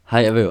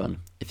Hi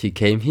everyone. If you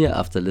came here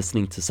after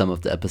listening to some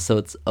of the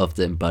episodes of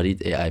the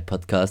Embodied AI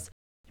podcast,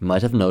 you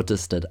might have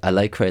noticed that I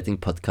like creating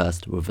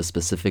podcasts with a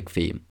specific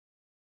theme.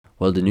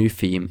 Well, the new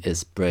theme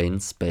is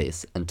brain,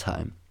 space, and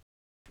time.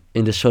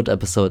 In this short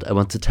episode, I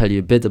want to tell you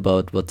a bit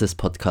about what this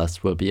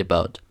podcast will be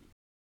about.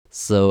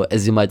 So,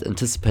 as you might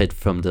anticipate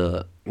from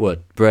the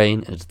word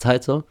brain in the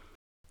title,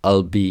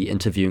 I'll be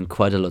interviewing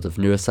quite a lot of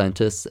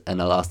neuroscientists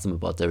and I'll ask them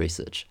about their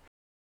research.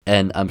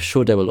 And I'm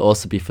sure there will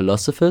also be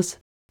philosophers,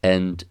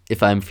 and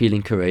if I'm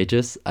feeling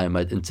courageous, I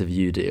might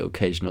interview the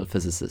occasional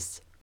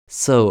physicist.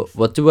 So,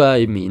 what do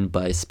I mean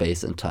by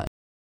space and time?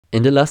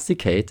 In the last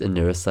decade in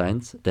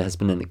neuroscience, there has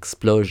been an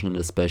explosion in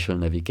the spatial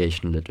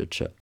navigation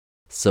literature.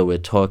 So we're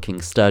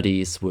talking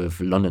studies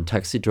with London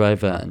Taxi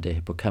Driver and the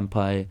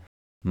hippocampi,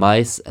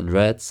 mice and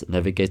rats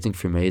navigating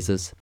through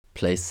mazes,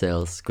 place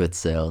cells, grid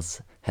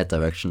cells, head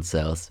direction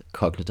cells,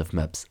 cognitive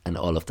maps, and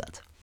all of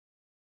that.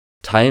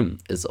 Time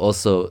is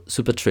also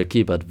super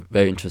tricky but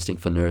very interesting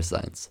for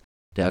neuroscience.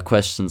 There are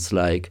questions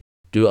like,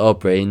 do our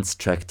brains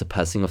track the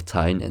passing of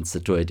time and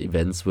situate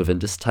events within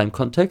this time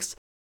context?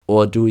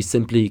 Or do we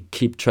simply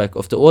keep track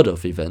of the order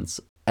of events?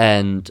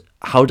 And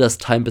how does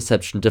time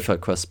perception differ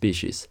across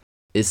species?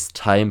 Is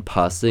time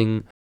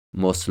passing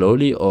more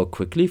slowly or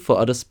quickly for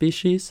other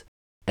species?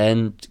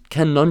 And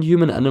can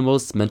non-human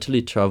animals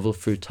mentally travel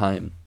through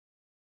time?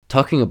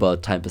 Talking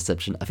about time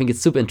perception, I think it's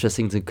super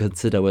interesting to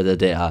consider whether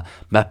there are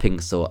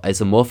mappings or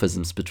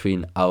isomorphisms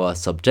between our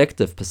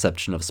subjective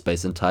perception of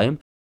space and time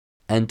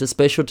and the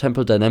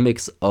spatiotemporal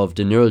dynamics of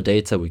the neural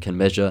data we can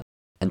measure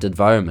and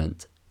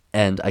environment.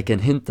 And I can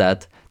hint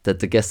that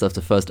the guests of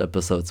the first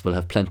episodes will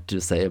have plenty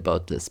to say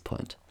about this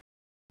point.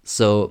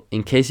 So,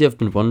 in case you have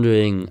been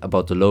wondering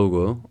about the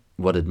logo,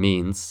 what it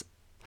means,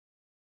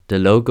 the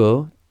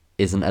logo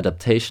is an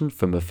adaptation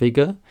from a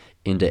figure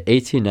in the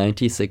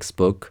 1896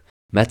 book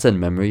Matter and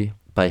Memory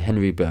by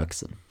Henry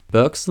Bergson.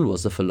 Bergson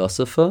was a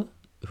philosopher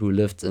who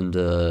lived in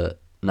the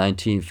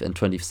 19th and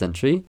 20th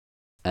century,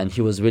 and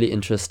he was really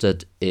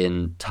interested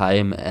in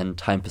time and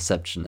time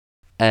perception.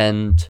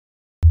 And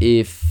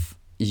if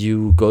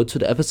you go to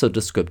the episode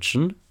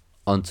description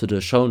onto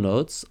the show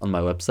notes on my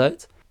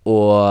website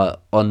or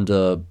on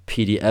the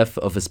PDF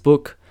of his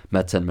book,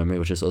 Matter and Memory,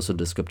 which is also in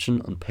the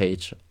description on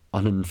page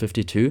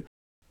 152,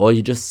 or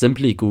you just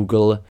simply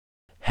Google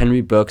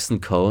Henry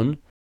Bergson cone,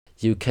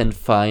 you can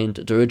find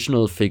the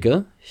original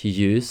figure he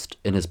used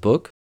in his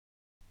book,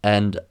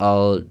 and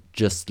I'll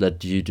just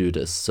let you do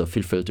this, so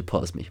feel free to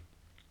pause me.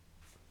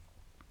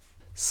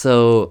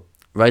 So,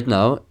 right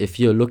now, if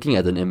you're looking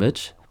at an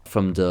image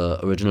from the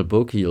original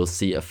book, you'll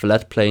see a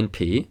flat plane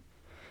P,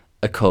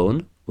 a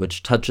cone,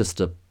 which touches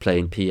the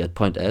plane P at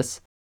point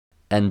S,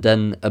 and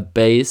then a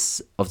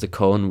base of the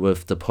cone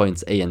with the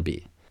points A and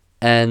B.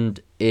 And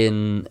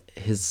in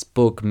his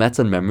book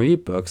Matter and Memory,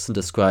 Bergson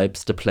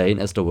describes the plane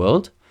as the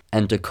world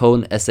and the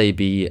cone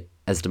SAB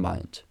as the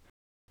mind.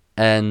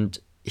 And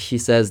he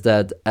says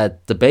that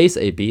at the base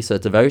AB, so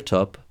at the very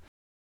top,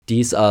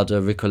 these are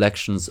the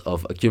recollections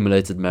of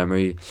accumulated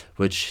memory,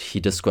 which he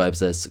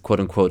describes as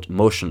quote-unquote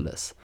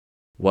motionless.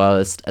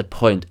 Whilst at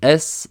point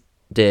S,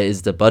 there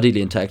is the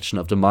bodily interaction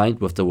of the mind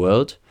with the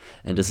world,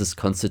 and this is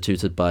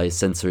constituted by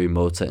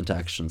sensory-motor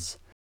interactions.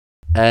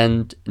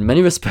 And in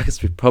many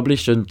respects, we probably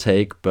shouldn't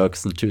take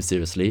Bergson too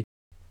seriously.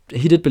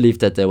 He did believe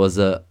that there was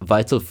a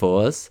vital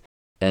force,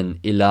 an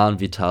élan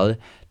vital,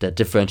 that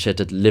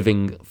differentiated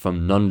living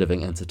from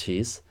non-living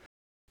entities.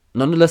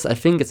 Nonetheless, I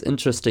think it's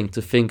interesting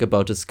to think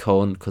about this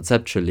cone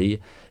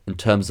conceptually in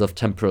terms of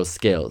temporal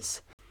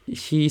scales.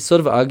 He sort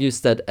of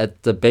argues that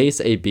at the base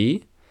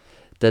AB,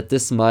 that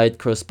this might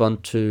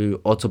correspond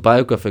to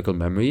autobiographical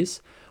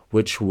memories,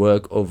 which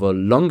work over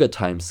longer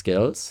time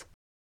scales,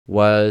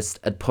 whilst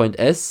at point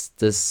S,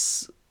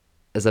 this,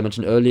 as I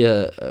mentioned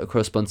earlier,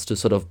 corresponds to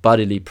sort of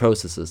bodily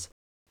processes,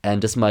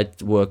 and this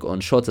might work on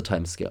shorter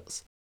time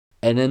scales.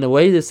 And in a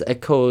way, this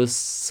echoes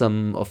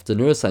some of the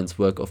neuroscience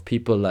work of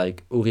people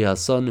like Uri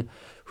Hasson,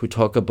 who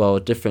talk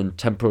about different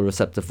temporal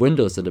receptive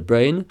windows in the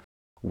brain,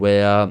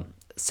 where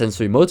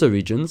sensory motor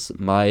regions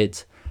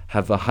might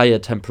have a higher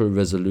temporal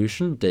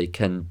resolution. They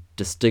can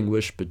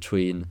distinguish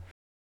between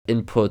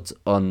input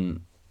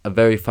on a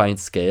very fine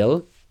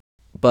scale,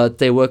 but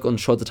they work on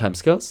shorter time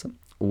scales,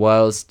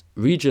 whilst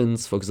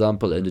regions, for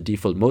example, in the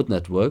default mode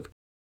network,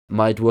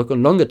 might work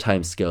on longer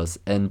time scales,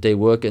 and they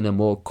work in a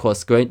more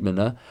coarse-grained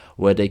manner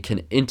where they can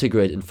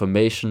integrate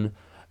information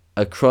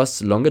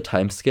across longer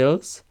time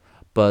scales,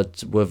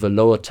 but with a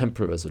lower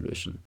temporal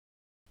resolution.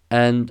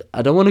 And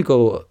I don't want to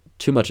go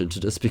too much into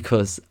this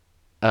because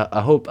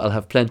I hope I'll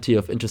have plenty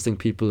of interesting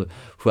people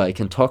who I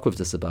can talk with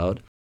this about.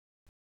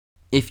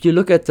 If you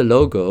look at the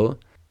logo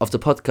of the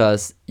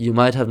podcast, you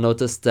might have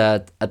noticed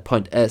that at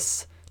point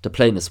S, the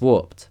plane is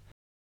warped.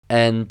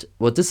 And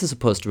what this is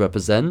supposed to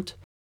represent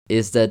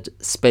is that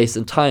space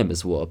and time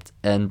is warped.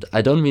 And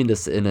I don't mean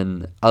this in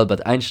an Albert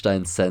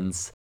Einstein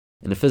sense,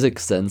 in a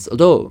physics sense,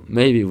 although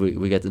maybe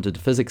we get into the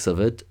physics of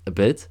it a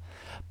bit.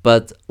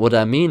 But what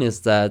I mean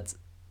is that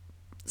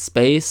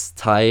space,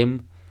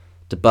 time,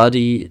 the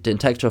body, the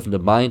interaction of the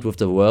mind with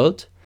the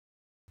world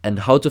and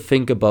how to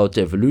think about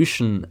the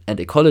evolution and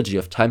ecology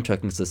of time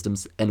tracking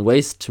systems and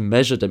ways to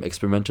measure them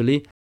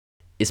experimentally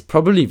is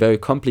probably very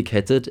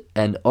complicated,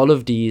 and all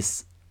of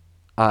these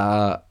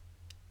are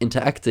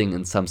interacting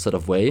in some sort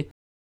of way.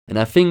 And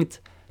I think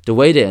the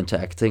way they're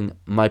interacting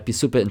might be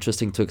super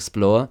interesting to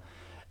explore,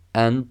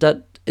 and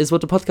that is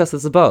what the podcast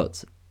is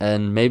about.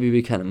 And maybe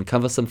we can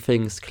uncover some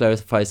things,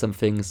 clarify some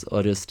things,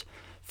 or just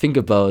think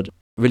about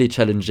really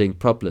challenging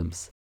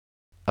problems.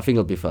 I think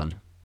it'll be fun.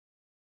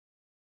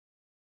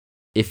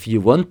 If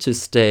you want to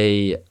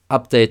stay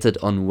updated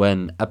on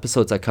when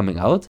episodes are coming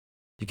out,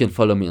 you can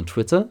follow me on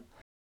Twitter.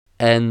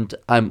 And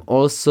I'm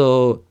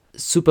also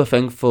super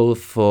thankful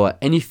for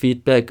any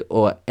feedback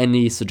or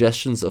any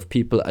suggestions of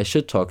people I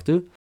should talk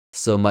to.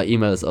 So my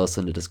email is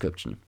also in the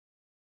description.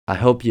 I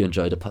hope you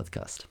enjoy the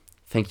podcast.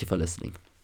 Thank you for listening.